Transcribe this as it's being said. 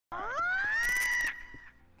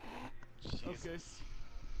Jesus.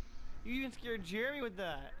 You even scared Jeremy with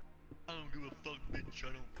that. I don't give a fuck, bitch.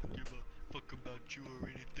 I don't give a fuck about you or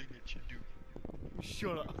anything that you do.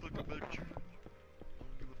 Shut up. Fuck about you. I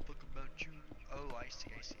don't give a fuck about you. Oh, I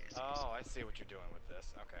see. Oh, I see what you're doing with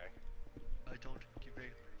this. Okay. I don't give a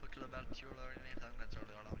fuck about you or anything that you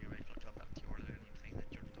do. I don't give a fuck about you or anything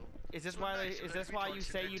that you do. Is this why you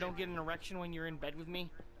say you don't get an erection when you're in bed with me?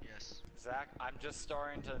 Yes. Zach, I'm just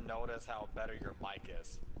starting to notice how better your mic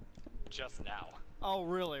is. Just now. Oh,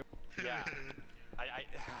 really? Yeah.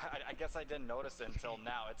 I guess I didn't notice it until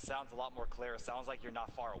now. It sounds a lot more clear. It sounds like you're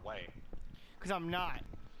not far away. Because I'm not.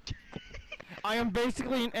 I am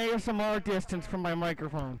basically an ASMR distance from my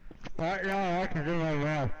microphone. Right now, I can do my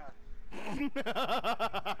best.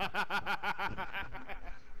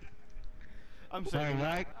 I'm sorry.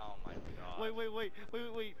 Oh my god.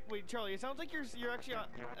 Wait, Charlie. It sounds like you're actually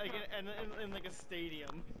like in like a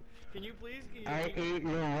stadium. Can you please? I eat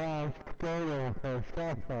your mom's photo for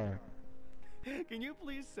supper. Can you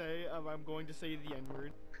please say I'm going to say the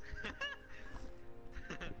N-word?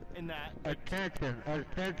 In that. Attention.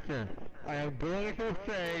 I am going to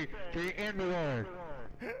say the N-word.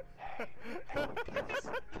 Guess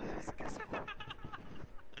what?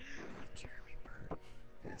 Jeremy Bird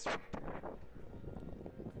is returned.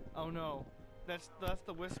 Oh no. That's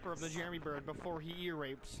the whisper of the Jeremy Bird before he ear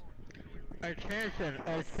rapes. Attention.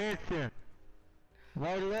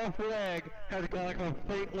 My left leg has gone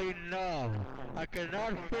completely numb. I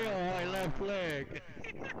cannot feel my left leg.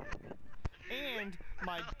 And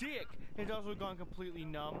my dick has also gone completely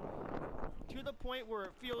numb. To the point where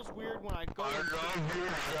it feels weird when I go I love you,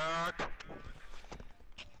 Zack.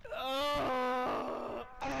 Oh!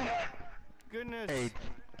 Goodness.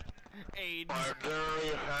 AIDS. I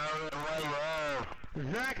literally have it in my mouth.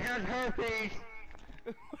 Zack has herpes.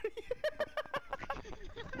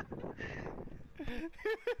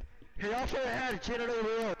 He also has genital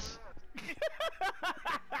warts.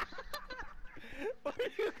 What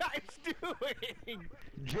are you guys doing?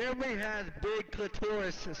 Jeremy has big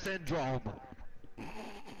clitoris syndrome.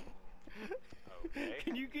 Okay.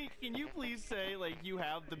 Can you please say like you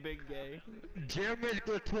have the big gay? Jeremy's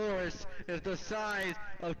clitoris is the size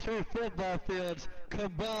of 2 football fields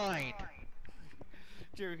combined.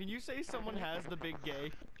 Jerry, can you say someone has the big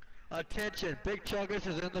gay? Attention, Big Chuggus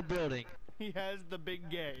is in the building. He has the big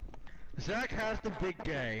gay. Zack has the big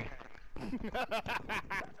gay. I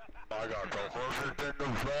got the horses in the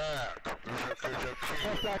back.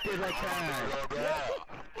 What's that is a cat?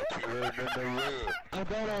 I'm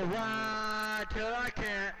gonna ride till I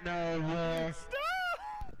can't no more.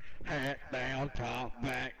 Stop! Head down, top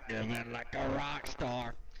back, living like a rock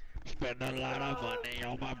star. Spend a lot of money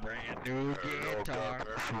on my brand new guitar.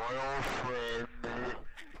 That's my old friend.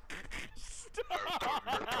 Stop!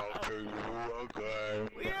 I'm to talk to you again.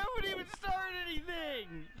 We haven't even started anything.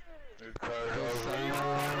 Because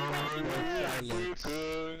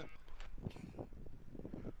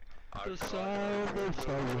the sound of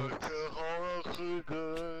silence.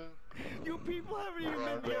 You people haven't even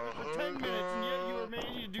been here for 10 minutes and yet you were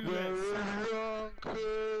managing to do this.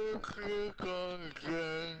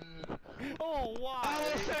 Oh, why? I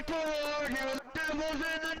was set to argue, the devil's in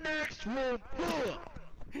the next room.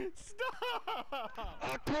 Stop! I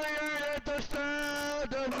created the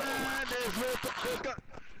sound of madness with the...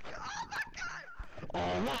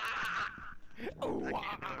 Oh my god! Oh wow!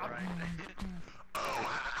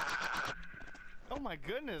 Oh my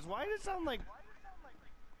goodness! Why does it sound like?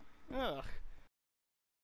 Ugh.